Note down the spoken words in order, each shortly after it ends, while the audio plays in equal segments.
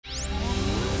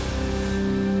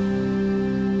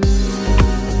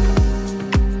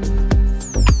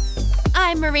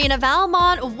Marina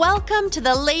Valmont. Welcome to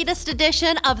the latest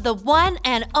edition of the one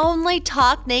and only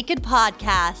Talk Naked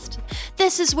podcast.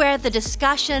 This is where the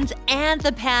discussions and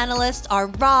the panelists are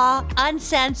raw,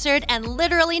 uncensored, and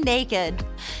literally naked.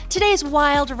 Today's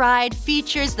wild ride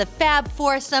features the fab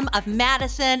foursome of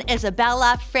Madison,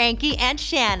 Isabella, Frankie, and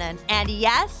Shannon. And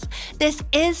yes, this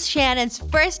is Shannon's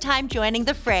first time joining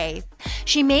the fray.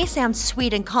 She may sound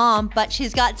sweet and calm, but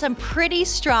she's got some pretty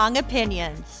strong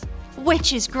opinions.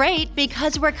 Which is great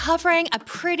because we're covering a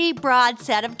pretty broad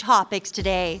set of topics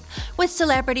today, with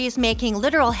celebrities making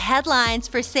literal headlines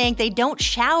for saying they don't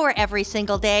shower every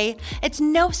single day. It's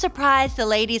no surprise the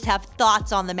ladies have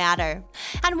thoughts on the matter.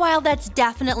 And while that's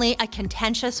definitely a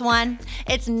contentious one,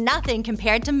 it's nothing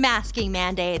compared to masking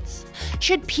mandates.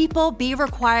 Should people be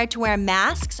required to wear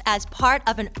masks as part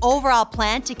of an overall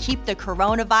plan to keep the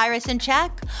coronavirus in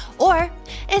check? Or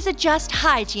is it just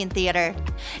hygiene theater?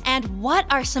 And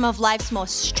what are some of life's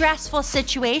most stressful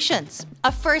situations?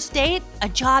 A first date? A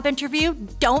job interview?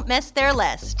 Don't miss their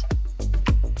list.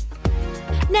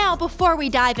 Now, before we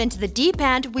dive into the deep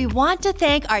end, we want to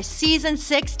thank our Season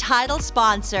 6 title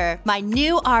sponsor,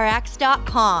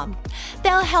 MyNewRx.com.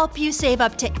 They'll help you save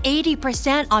up to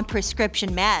 80% on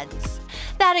prescription meds.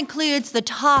 That includes the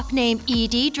top name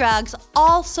ED drugs,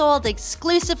 all sold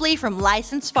exclusively from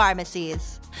licensed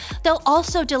pharmacies. They'll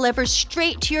also deliver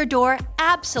straight to your door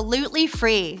absolutely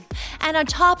free. And on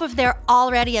top of their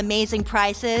already amazing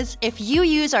prices, if you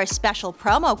use our special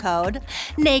promo code,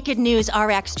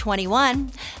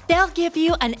 NakedNewsRx21, they'll give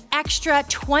you an extra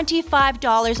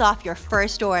 $25 off your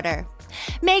first order.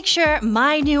 Make sure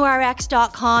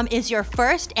MyNewRx.com is your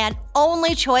first and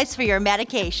only choice for your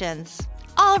medications.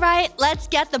 All right, let's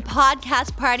get the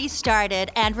podcast party started.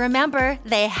 And remember,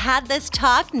 they had this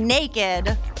talk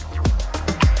naked.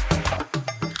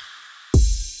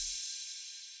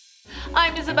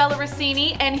 I'm Isabella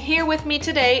Rossini, and here with me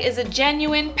today is a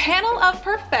genuine panel of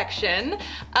perfection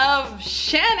of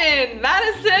Shannon,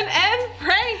 Madison, and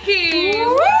Frankie.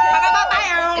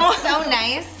 It's so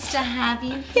nice to have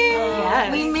you here.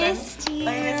 Yes. We missed you.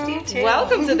 I missed you too.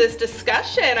 Welcome to this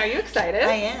discussion. Are you excited?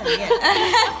 I am, yes.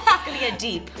 It's gonna get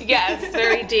deep. Yes,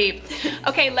 very deep.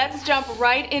 Okay, let's jump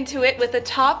right into it with a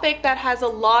topic that has a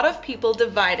lot of people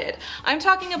divided. I'm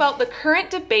talking about the current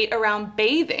debate around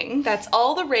bathing that's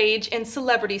all the rage in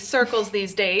celebrity circles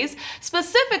these days.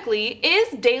 Specifically, is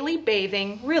daily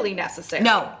bathing really necessary?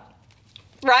 No.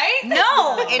 Right?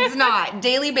 No, it's not.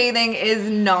 Daily bathing is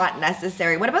not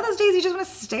necessary. What about those days you just want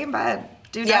to stay in bed?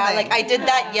 Do nothing? Like I did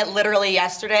that literally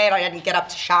yesterday and I didn't get up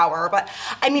to shower. But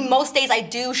I mean, most days I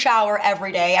do shower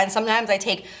every day, and sometimes I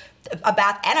take a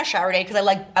bath and a shower day because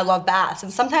I love baths.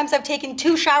 And sometimes I've taken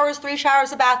 2 showers, 3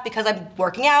 showers a bath because I'm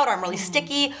working out or I'm really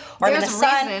sticky or I'm in the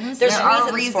sun. Reasons. There's There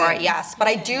are reasons for it, yes. But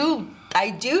I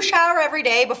do shower every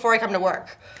day before I come to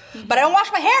work. But I don't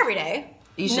wash my hair every day.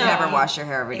 You should never wash your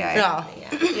hair every day. No.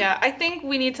 Yeah, I think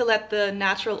we need to let the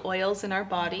natural oils in our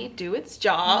body do its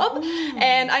job.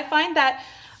 And I find that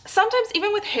sometimes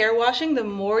even with hair washing, the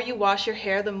more you wash your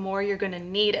hair, the more you're going to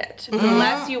need it. The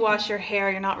less you wash your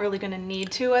hair, you're not really going to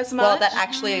need to as much. Well, that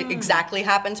actually exactly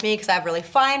happened to me because I have really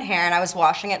fine hair and I was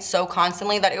washing it so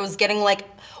constantly that it was getting like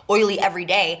oily every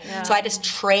day. Yeah. So I just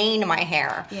train my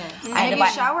hair. Yes. And if you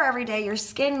shower every day, your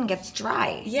skin gets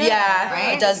dry. Yeah,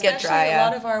 right? it does get dry. A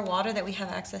lot of our water that we have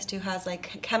access to has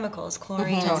like chemicals,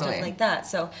 chlorine and Totally. stuff like that.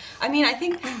 So, I mean, I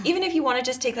think even if you want to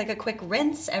just take like a quick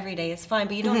rinse every day, it's fine,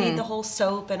 but you don't need the whole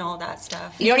soap and all that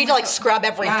stuff. You don't need to like scrub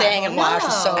everything and wash the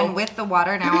soap. And with the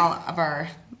water now,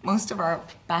 most of our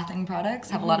bathing products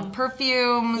have a lot of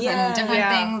perfumes and different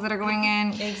things that are going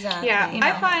in. Exactly. Yeah, you know.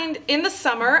 I find in the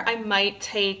summer I might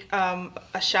take a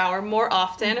shower more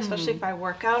often, especially if I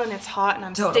work out and it's hot and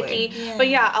I'm sticky. Yeah. But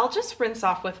yeah, I'll just rinse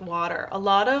off with water. A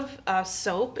lot of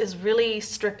soap is really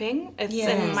stripping.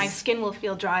 And my skin will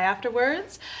feel dry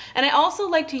afterwards. And I also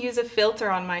like to use a filter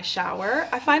on my shower.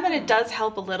 I find that it does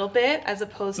help a little bit as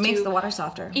opposed to... Makes the water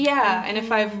softer. Yeah, and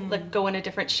if I've go in a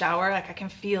different shower, like I can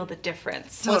feel the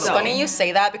difference. Well, it's So- funny you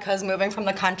say that because moving from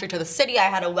the country to the city, I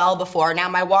had a well before. Now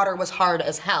my water was hard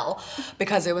as hell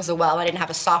because it was a well. I didn't have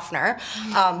a softener.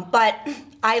 But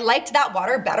I liked that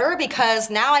water better because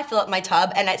now I fill up my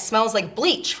tub and it smells like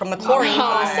bleach from the chlorine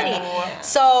from the city.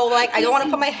 So like I don't want to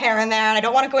put my hair in there and I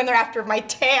don't want to go in there after my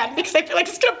tan because I feel like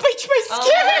it's gonna bleach my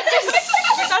skin.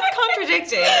 That's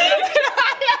contradicting.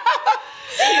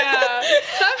 Yeah,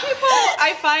 some people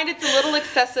I find it's a little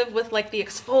excessive with like the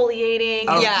exfoliating,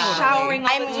 and Yeah. showering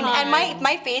all the mean, time. and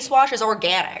my face wash is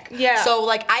organic. Yeah. So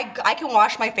like I can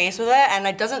wash my face with it, and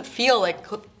it doesn't feel like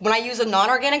when I use a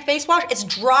non-organic face wash, it's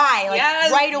dry like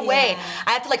Yes. right away.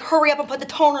 I have to like hurry up and put the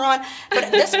toner on.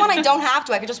 But this one I don't have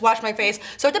to. I can just wash my face.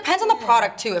 So it depends on the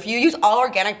product too. If you use all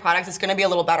organic products, it's going to be a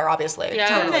little better, obviously.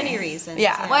 Yeah. For many reasons.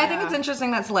 Yeah. Well, I think it's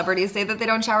interesting that celebrities say that they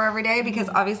don't shower every day because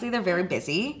obviously they're very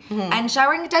busy, and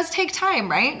showering does take time,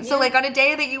 right? So like on a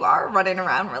day that you are running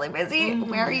around really busy,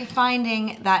 where are you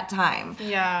finding that time?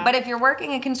 Yeah. But if you're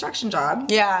working a construction job,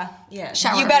 Yeah. Yeah.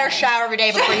 shower You better every day. shower every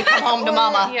day before you come home to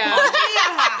mama. Yeah.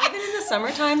 Even in the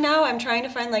summertime now, I'm trying to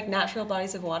find like natural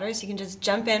bodies of water so you can just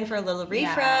jump in for a little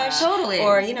refresh. Totally.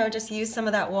 Or, just use some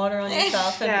of that water on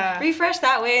yourself and Yeah. refresh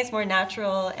that way. It's more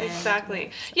natural. And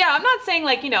Exactly. Yeah, I'm not saying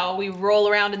like, we roll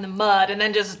around in the mud and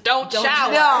then just don't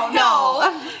shower.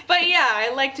 No. But yeah, I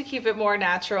like to keep it more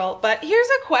natural. But here's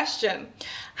a question.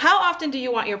 How often do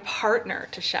you want your partner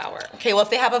to shower? Okay, well,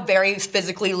 if they have a very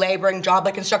physically laboring job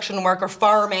like construction work or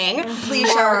farming,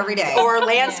 Please shower every day. or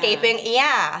landscaping,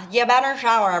 you better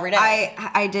shower every day.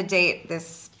 I did date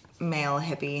this male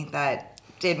hippie that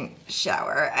didn't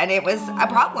shower, and it was a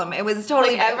problem. It was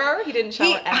totally Like ever? He didn't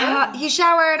shower ever? He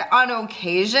showered on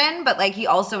occasion, but like he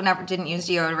also never didn't use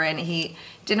deodorant. He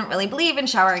didn't really believe in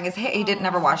showering his hair. He didn't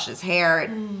never wash his hair,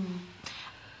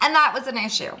 and that was an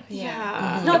issue.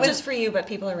 Yeah. not just for you, but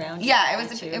people around you. Yeah, it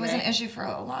was too, it was an right? issue for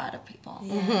a lot of people.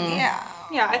 Yeah.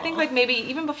 Yeah, I think like maybe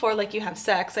even before like you have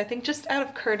sex, I think just out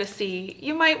of courtesy,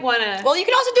 you might want to. Well, you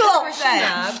can also do a little,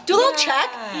 100%. do a little check.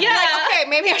 Yeah. Like, okay,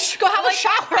 maybe I should go have a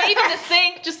shower. Maybe the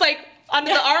sink, just like under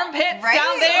the armpits, Right?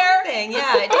 down there. Thing,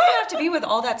 yeah. It doesn't have to be with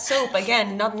all that soap.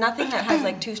 Again, nothing that has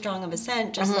like too strong of a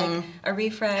scent. Just like a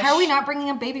refresh. How are we not bringing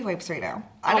up baby wipes right now?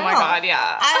 I Oh don't my know. God,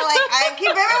 yeah. I keep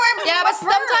baby wipes. Yeah, in but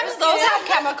my sometimes purse. those have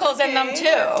chemicals in them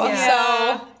too.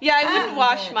 So, Yeah, I wouldn't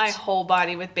wash my whole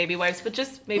body with baby wipes, but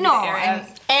just maybe No, the areas.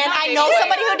 and Not I baby know wipes.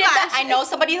 somebody who did that. I know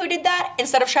somebody who did that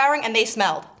instead of showering, and they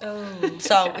smelled. Oh.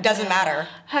 So it doesn't matter.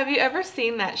 Have you ever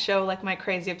seen that show, like My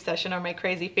Crazy Obsession or My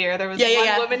Crazy Fear? There was Yeah, yeah, one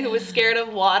yeah. woman who was scared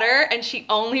of water and she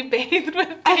only bathed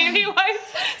with baby wipes.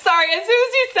 Sorry, as soon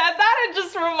as you said that, it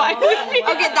just reminded me.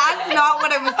 Okay, that's not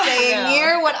what I'm saying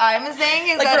here. What I'm saying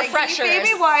is Like that refreshers. I keep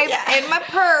baby wipes in my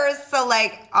purse, so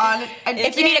like on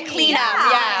If you need a clean up,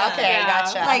 yeah, okay, Yeah.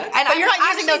 gotcha. Like, and but you're I'm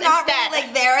not using those actually not instead. really,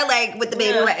 like there, like with the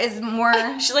baby wipe is more.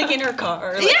 She's like in her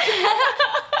car. Like,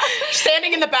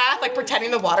 Standing in the bath, like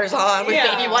pretending the water's on with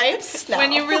Yeah. baby wipes. No.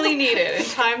 When you really need it, in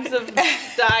times of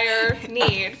dire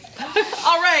need.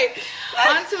 All right,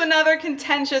 on to another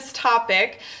contentious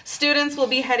topic. Students will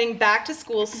be heading back to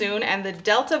school soon, and the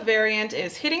Delta variant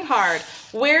is hitting hard.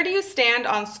 Where do you stand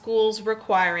on schools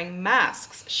requiring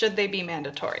masks? Should they be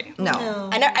mandatory? No.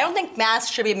 I don't think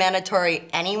masks should be mandatory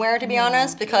anywhere, to be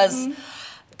honest, because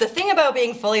the thing about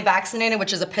being fully vaccinated,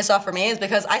 which is a piss off for me, is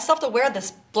because I still have to wear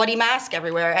this bloody mask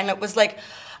everywhere. And it was like,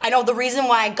 I know the reason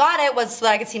why I got it was so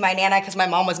that I could see my Nana because my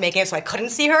mom was making it so I couldn't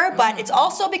see her, but it's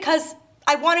also because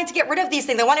I wanted to get rid of these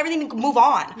things. I want everything to move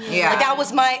on. Yeah. Like that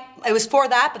was it was for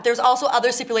that, but there's also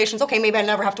other stipulations. Okay, maybe I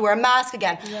never have to wear a mask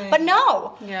again. But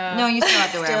no. Yeah. No, you still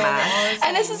have to wear a mask.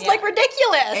 And this is like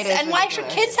ridiculous. It is And why should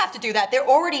ridiculous. kids have to do that? They're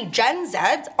already Gen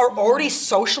Zs are already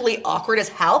socially awkward as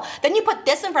hell. Then you put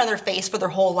this in front of their face for their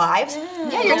whole lives.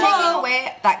 Yeah, you're taking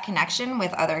away that connection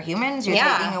with other humans. You're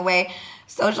Yeah. taking away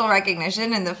social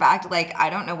recognition and the fact, like, I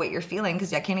don't know what you're feeling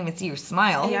because I can't even see you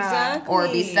smile Exactly. or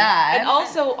be sad. And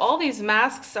also, all these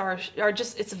masks are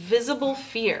just, it's visible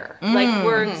fear. Like,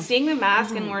 we're seeing the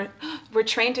mask and we're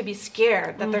trained to be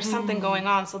scared that there's something going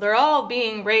on. So they're all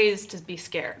being raised to be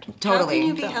scared. Totally. How can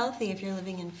you be healthy if you're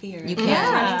living in fear? You It's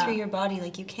can't. running through your body.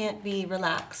 Like you can't be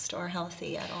relaxed or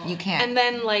healthy at all. You can't. And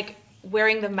then, like,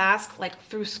 wearing the mask, like,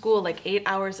 through school, like, 8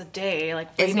 hours a day, like,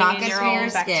 It's breathing not in good your for own your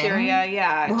skin. bacteria.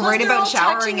 Yeah. We're worried they're about all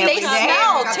showering touching every They day.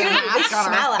 smell We've got too. the They mask on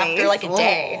our smell after face. like a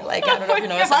day. Like I don't know if you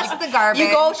noticed. Plus that. the garbage. You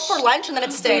go for lunch and then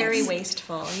it stinks. Very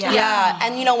wasteful. Yeah. Yeah,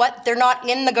 and you know what? They're not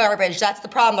in the garbage. That's the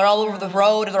problem. They're all over the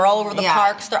road. They're all over the Yeah.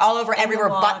 parks. They're all over everywhere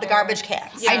but the water. garbage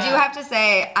cans. I do have to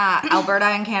say, Alberta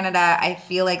and Canada, I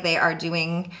feel like they are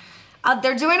doing.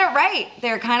 They're doing it right.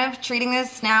 They're kind of treating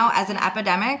this now as an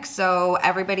epidemic, so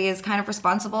everybody is kind of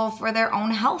responsible for their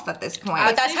own health at this point.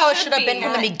 But that's They how it should should have been be.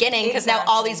 from the beginning, because now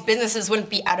all these businesses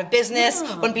wouldn't be out of business,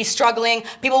 wouldn't be struggling.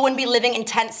 People wouldn't be living in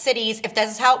tent cities if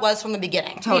this is how it was from the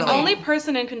beginning. Totally. The only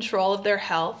person in control of their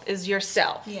health is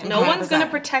yourself. Yeah. No one's 100%. going to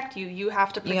protect you. You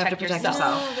have to protect, You have to protect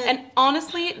yourself. And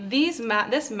honestly,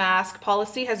 this mask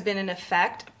policy has been in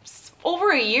effect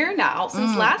over a year now,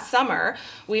 since last summer,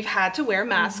 we've had to wear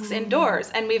masks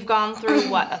indoors, and we've gone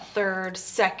through a third,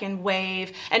 second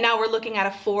wave, and now we're looking at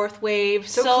a fourth wave.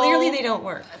 So clearly they don't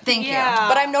work. Thank you.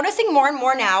 But I'm noticing more and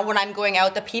more now when I'm going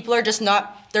out that people are just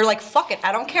not, they're like, fuck it,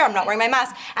 I don't care, I'm not wearing my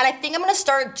mask. And I think I'm gonna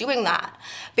start doing that.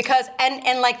 Because,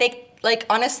 and like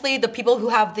honestly, the people who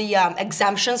have the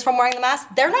exemptions from wearing the mask,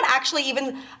 they're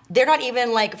not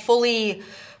even like fully,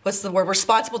 what's the word,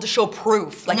 responsible to show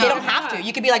proof. Like, they don't have to.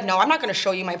 You could be like, no, I'm not going to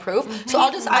show you my proof. So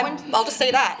I'll just say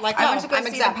that. Like, no, I went to go I'm see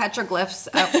exempt. the petroglyphs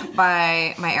up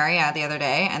by my area the other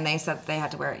day, and they said they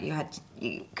had to wear it.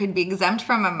 You could be exempt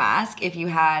from a mask if you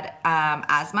had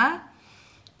asthma.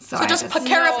 So just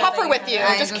carry a puffer with you.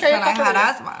 I Just just carry a said I puffer had with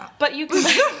you. asthma. But you can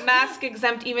be mask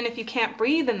exempt even if you can't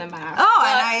breathe in the mask. Oh, But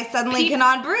and I suddenly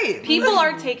cannot breathe. People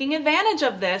are taking advantage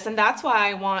of this, and that's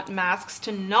why I want masks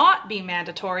to not be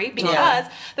mandatory, because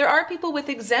there are people with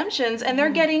exemptions and they're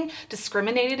getting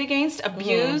discriminated against,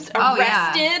 abused, Oh,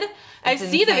 yeah. arrested. I It's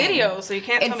see the insane. videos, so you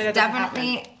can't tell me that doesn't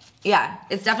happen.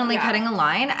 It's definitely cutting a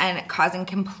line and causing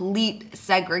complete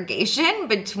segregation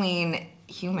between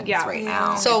humans right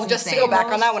now. So It's just to insane. go back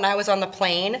on that, when I was on the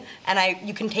plane, and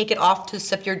you can take it off to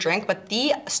sip your drink, but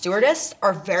the stewardess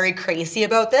are very crazy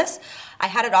about this. I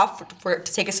had it off to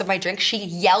take a sip of my drink. She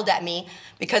yelled at me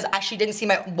because she didn't see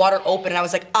my water open, and I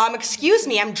was like, excuse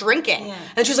me, I'm drinking. Yeah.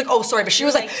 And she was like, oh, sorry, but she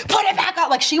was like, put it back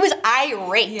up. Like, she was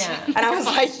irate. Yeah. And I was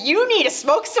like, you need to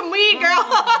smoke some weed, girl.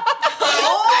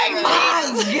 Oh my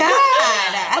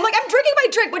God. I'm like, I'm drinking my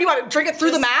drink. What do you want, to drink it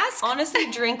through the mask?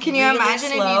 Honestly, drink. Can you really imagine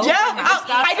if you slow. just- Yeah,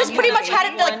 I just pretty much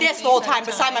had it like One this the whole piece at a time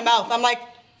beside my time. mouth. I'm like,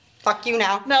 fuck you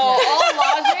now. No, all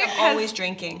logic has Always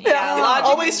drinking. logic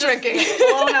always is just drinking.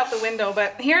 blown out the window.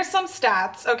 But here's some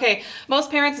stats. Okay,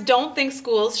 most parents don't think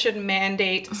schools should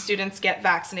mandate students get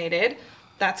vaccinated.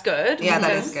 That's good. Yeah, that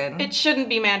because is good. It shouldn't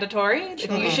be mandatory.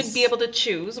 You should be able to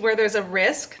choose. Where there's a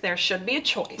risk, there should be a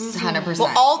choice. 100%.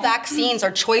 Well, all vaccines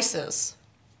are choices,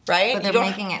 right? But You they're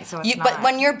don't- making it so it's But not.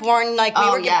 when you're born, like we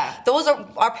Oh, were, yeah. those are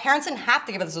our parents didn't have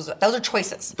to give us those are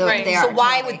choices. Right. They So are,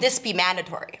 why totally. would this be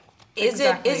mandatory? Is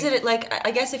Exactly. it like,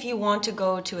 I guess if you want to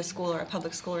go to a school or a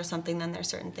public school or something, then there's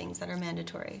certain things that are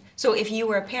mandatory. So if you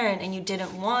were a parent and you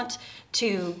didn't want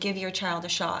to give your child a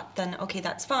shot, then okay,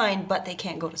 that's fine, but they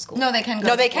can't go to school. No, they can go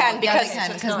No, to they school. can, Yeah, because- they can,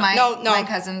 so it's because not- my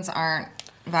cousins aren't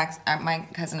my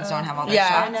cousins don't have all their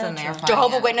Yeah. shots, and they're fine.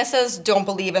 Jehovah yeah. Witnesses don't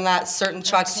believe in that certain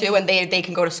shots too, and they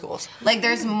can go to schools. Like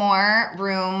there's more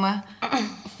room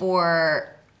for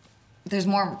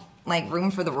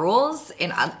room for the rules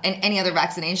in any other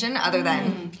vaccination other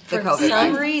than the COVID. some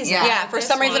ones. reason. Yeah. Yeah, for This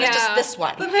some reason one. it's just Yeah. this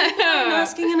one. I'm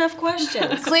asking enough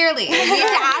questions. Clearly, you need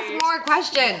to ask more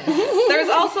questions. There's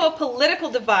also a political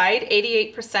divide.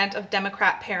 88% of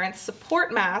Democrat parents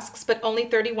support masks, but only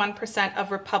 31%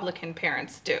 of Republican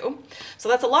parents do. So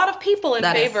that's a lot of people in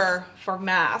That is- favor for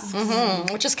masks.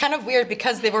 Which is kind of weird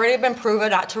because they've already been proven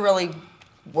not to really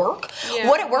work. Yeah.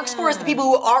 What it works for is the people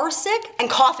who are sick and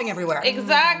coughing everywhere.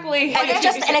 Exactly. And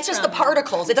it's just the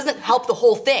particles. It doesn't help the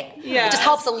whole thing. Yeah. It just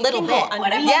helps a little bit.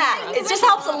 underneath. Yeah, it just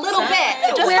helps a little bit.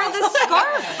 It just Wear helps the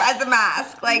scarf as a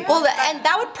mask. Like, Well, and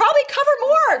that would probably cover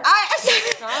more.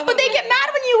 But they get mad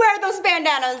when you wear those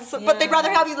bandanas. But they'd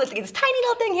rather have you look at this tiny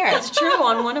little thing here. It's true.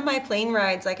 On one of my plane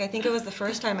rides, like I think it was the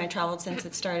first time I traveled since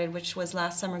it started, which was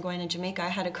last summer going to Jamaica, I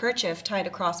had a kerchief tied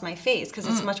across my face because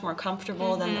it's much more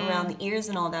comfortable than around the ears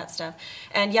and all that stuff.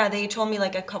 And yeah, they told me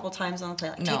like a couple times on the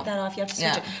plane, like, No. take that off, you have to switch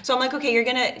Yeah. it. So I'm like, okay, you're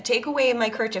gonna take away my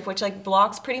kerchief, which like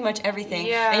blocks pretty much everything.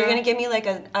 Yeah. And you're gonna give me like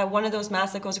a one of those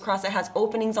masks that goes across that has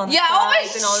openings on the Yeah, oh my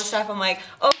sides and all this stuff. I'm like,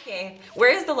 okay, where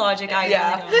is the logic? I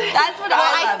Yeah. really don't know. that's what Well,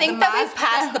 I love. I think the that we've masks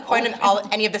passed the point of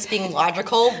any of this being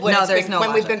logical when, No, it's there's been, no when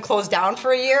we've logic. been closed down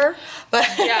for a year. But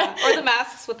Yeah, or the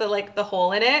masks with the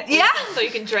hole in it. Yeah. So you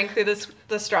can drink through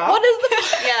the straw. what is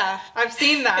the? Yeah, I've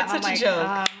seen that. It's I'm such a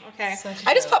like, joke. Okay.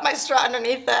 I just put my straw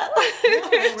underneath that.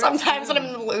 Sometimes when I'm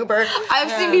in the Uber. I've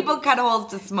seen people cut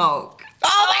holes to smoke.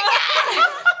 Oh my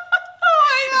god!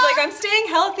 It's like I'm staying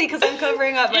healthy because I'm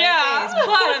covering up my Yeah. face, but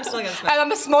I'm still gonna smoke. And then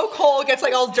the smoke hole gets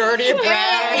like all dirty and brown.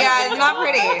 Yeah, it's not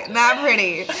pretty. Not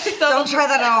pretty. Don't try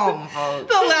that at home,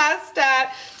 folks. The last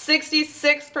stat,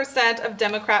 66% of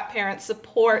Democrat parents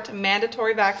support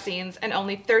mandatory vaccines and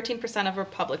only 13% of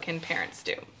Republican parents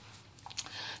do.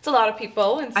 It's a lot of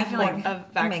people in I feel support like of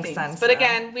it vaccines. makes sense, But though.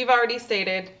 again, we've already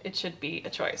stated it should be a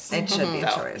choice. It should be a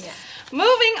So, choice.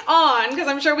 Moving on, because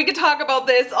I'm sure we could talk about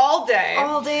this all day.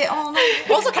 All day, all night.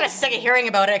 I'm also kind of sick of hearing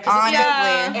about it because Honestly.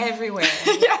 Yeah. Everywhere.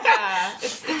 Yeah,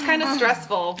 it's kind of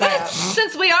stressful. But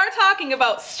since we are talking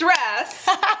about stress,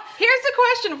 here's a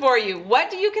question for you.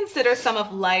 What do you consider some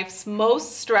of life's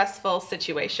most stressful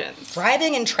situations?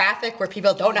 driving in traffic where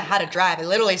people don't know how to drive. I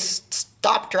literally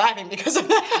stopped driving because of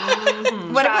that.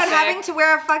 What about Traffic. having to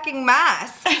wear a fucking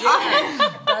mask?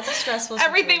 That's a stressful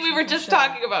Everything we situation, were for just sure.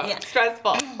 talking about. Yeah.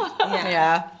 Stressful.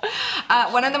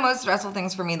 Yeah. One of the most stressful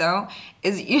things for me though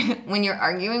is when you're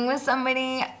arguing with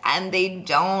somebody and they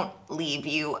don't leave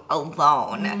you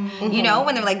alone. Mm-hmm. You know,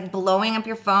 when they're like blowing up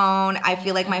your phone, I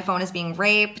feel like my phone is being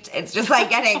raped. It's just like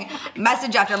getting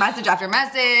message after message after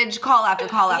message, call after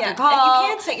call after Yeah. call. And you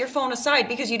can't set your phone aside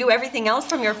because you do everything else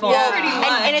from your phone. Yeah. Pretty And-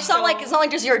 much. And it's not like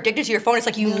just you're addicted to your phone. It's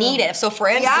like you need it. So for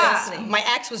instance, Yeah. my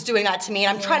ex was doing that to me,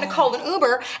 and I'm trying to call an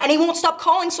Uber, and he won't stop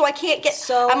calling, so I can't get.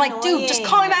 So I'm like, dude, just annoying.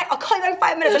 call me back. I'll call you back in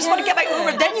 5 minutes. I just want to get my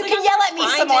Uber. Then you can yell at me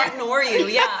Trying some to more. ignore you.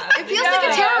 Yeah. It feels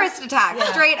like a terrorist attack,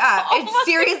 straight up. It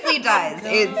seriously does.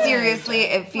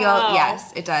 It feels, Wow.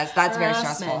 yes, it does. That's very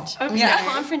stressful. Harassment. Okay. Yeah.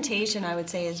 Confrontation, I would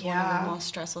say, is one Yeah. of the most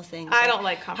stressful things. I don't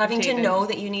like Having to confrontating. know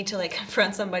that you need to like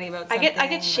confront somebody about I something.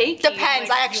 get shaky. Depends.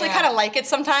 Like, I actually kind of like it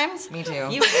sometimes. Me too.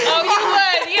 You oh, you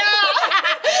would,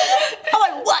 yeah. I'm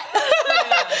like, what?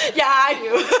 Yeah, I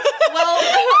do. Well,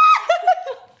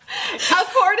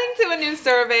 according to a new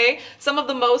survey, some of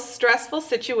the most stressful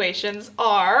situations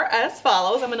are as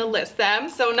follows. I'm going to list them.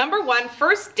 So, number 1,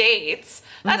 first dates.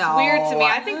 That's No. weird to me.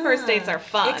 I think first dates are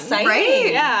fun. exciting. Right?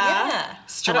 Yeah. Yeah. I don't know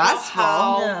Stressful.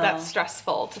 how No. that's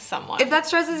stressful to someone. If that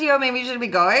stresses you out, maybe you should be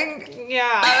going.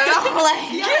 yeah.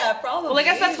 Yeah, probably. Well, I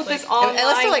guess that's what this online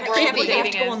unless they're, like, world I of can't believe I have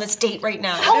dating to go is. on this date right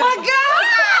now. Oh my god!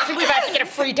 I can't believe I have to get a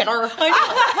free dinner.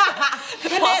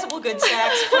 Possible good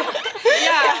sex.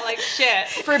 Yeah, like shit.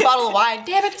 Free bottle of wine.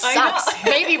 Damn it, I know. sucks.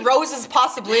 Maybe roses,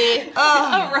 possibly.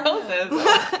 Roses.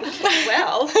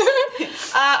 Well.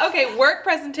 Okay, work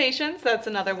presentations. That's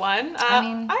another one.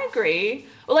 I agree.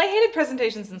 Well, I hated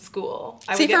presentations in school.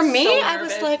 I See, would get for me, so I was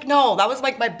nervous. like, no, that was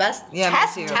like my best Yeah, me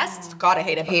test. too. Test, God, I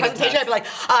hate it. But Hated presentation, tests. I'd be like,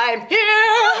 I'm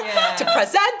here Yeah. to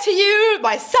present to you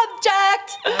my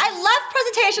subject. I loved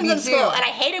presentations Me in school, too. and I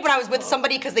hated when I was with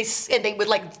somebody because they would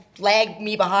like lag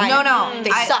me behind. No. they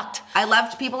sucked. I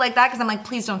loved people like that because I'm like,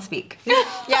 please don't speak. Yeah,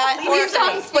 Please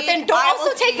don't but then speak. don't I will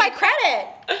also take my speak. credit.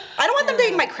 I don't want them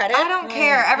taking my credit. I don't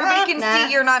care. Everybody can Nah.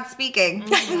 see you're not speaking.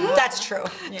 That's true.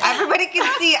 Everybody can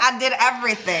see I did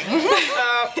everything.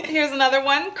 Here's another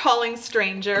one, calling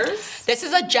strangers. This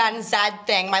is a Gen Z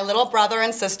thing. My little brother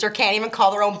and sister can't even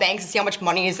call their own banks to see how much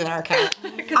money is in our account.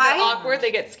 Because they're I- awkward,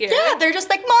 they get scared. Yeah, they're just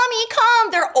like, Mommy,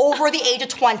 come. They're over the age of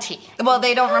 20. Well,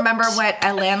 they don't remember what a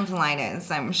landline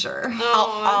is, I'm sure.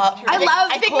 I love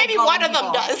I think cold maybe calling one of them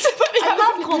people. does.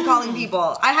 I love cold calling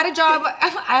people. I had a job.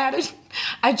 I had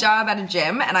a job at a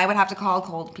gym, and I would have to call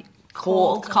cold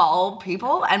call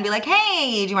people and be like,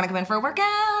 "Hey, do you want to come in for a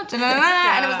workout?"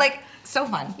 Da-da-da-da. And it was like so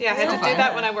fun. Yeah, I had So to do fun.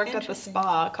 that when I worked at the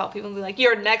spa. Call people and be like,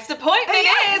 "Your next appointment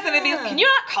is," and they'd be like, "Can you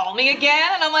not call me again?"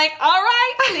 And I'm like, "All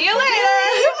right, see you later."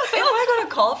 If I got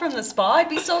a call from the spa, I'd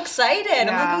be so excited.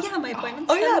 Yeah. I'm like, oh yeah, my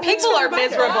appointment's Oh, yeah, 10 minutes People are from my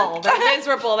miserable. back. They're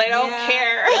miserable. They don't Yeah,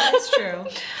 care. That's true.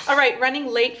 All right, running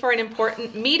late for an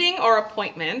important meeting or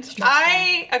appointment.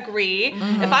 I agree.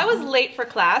 If I was late for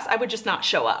class, I would just not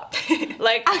show up.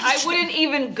 Like, I wouldn't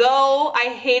even go. I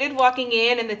hated walking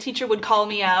in and the teacher would call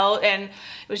me out and it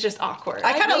was just awkward.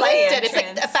 I kind of hate liked the it. It's like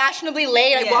entrance. fashionably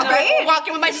late. I Yeah. walk, Right? walk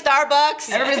in with my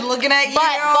Starbucks. Everybody's looking at you.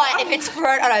 But if it's for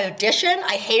an audition,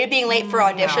 I hated being late for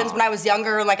auditions. When I was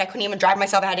younger, like I couldn't even drive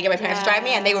myself. I had to get my parents to drive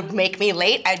me, and they would make me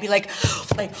late. I'd be like,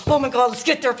 oh my god, let's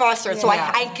get there faster. So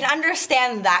Yeah. I can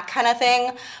understand that kind of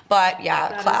thing. But yeah,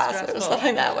 That is class or stressful. stuff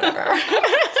like that, whatever.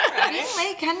 being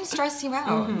late can stress you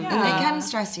out. They can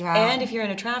stress you out. And if you're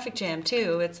in a traffic jam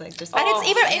too, it's like just. And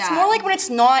it's yeah. more like when it's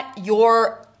not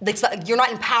you're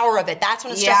not in power of it. That's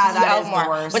when it Yeah, stresses you that out is the more.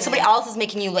 worst. When somebody else is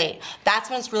making you late, that's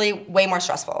when it's really way more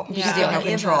stressful. you just have no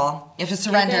Give control. You have to Give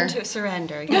surrender. in to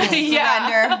surrender.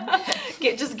 yeah.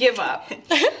 Surrender. Just give up.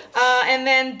 And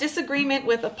then disagreement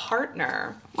with a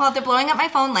partner. Well, if they're blowing up my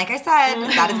phone, like I said,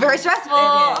 that is very stressful.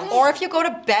 It is. Or if you go to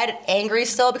bed angry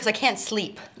still because I can't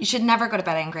sleep. You should never go to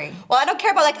bed angry. Well, I don't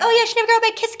care about like, oh yeah, I should never go to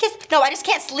bed, kiss. No, I just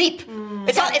can't sleep.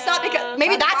 It's not because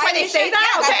maybe that's why they say that.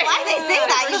 Yeah, that's why they say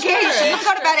that. You can't. You shouldn't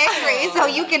go to bed angry so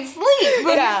you can sleep.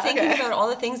 When Yeah, you're thinking okay. about all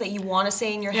the things that you want to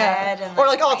say in your Yeah. head, and Or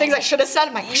like, oh, things I should have said.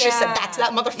 I'm like, I should have said Yeah. that to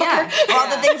that motherfucker. Yeah, all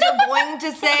the things you're going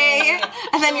to say,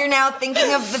 and then you're now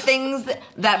thinking of the things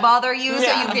that bother you, so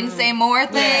Yeah. you can say more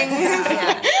things.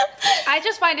 Yeah. I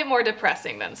just find it more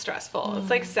depressing than stressful. It's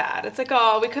like sad. It's like,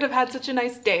 oh, we could have had such a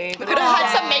nice day. Could have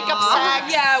had some makeup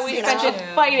sex. Yeah, we spent it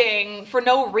fighting for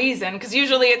no reason, because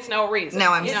usually it's no reason.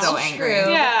 Now I'm you know? so angry.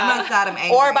 Yeah. I'm not sad, I'm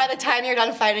angry. Or by the time you're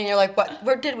done fighting, you're like, what?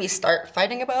 Where did we start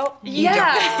fighting about?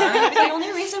 Yeah. The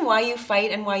only reason why you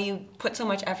fight and why you put so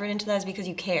much effort into that is because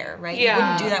you care, right? Yeah. You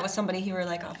wouldn't do that with somebody who were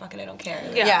like, oh, fuck it, I don't care.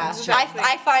 Like, Yeah.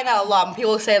 I find that a lot. When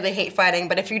people say they hate fighting,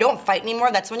 but if you don't fight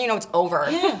anymore, that's when you know it's over.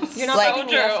 Yeah, you're not Like, putting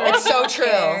the true. effort. It's so you true.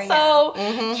 care, yeah. So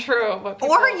true. But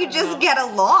people, Or you just get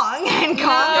along and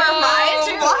compromise.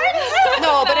 What?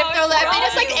 No, but if they're like, they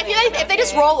just like if they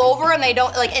just roll over and they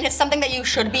don't like, and it's something that you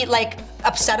should be like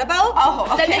upset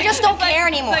about, then they just don't care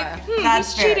anymore. It's like,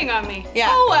 That's he's fair. cheating on me. Yeah.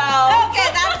 Oh well. Okay,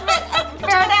 that's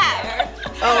fair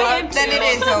enough. Oh, then it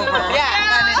is over.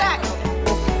 Yeah.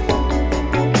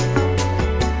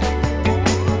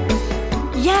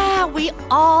 Yeah, we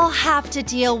all have to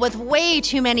deal with way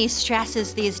too many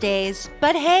stresses these days.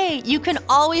 But hey, you can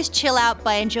always chill out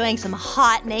by enjoying some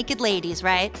hot naked ladies,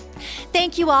 right?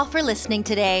 Thank you all for listening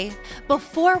today.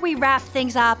 Before we wrap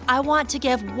things up, I want to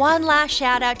give one last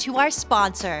shout out to our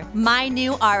sponsor,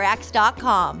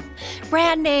 MyNewRx.com.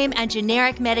 Brand name and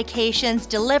generic medications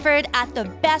delivered at the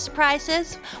best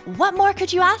prices. What more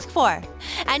could you ask for?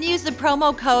 And use the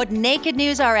promo code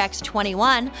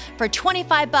NakedNewsRx21 for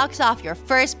 $25 off your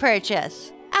first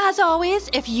purchase. As always,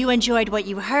 if you enjoyed what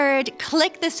you heard,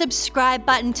 click the subscribe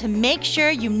button to make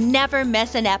sure you never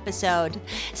miss an episode.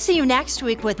 See you next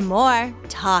week with more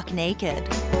Talk Naked.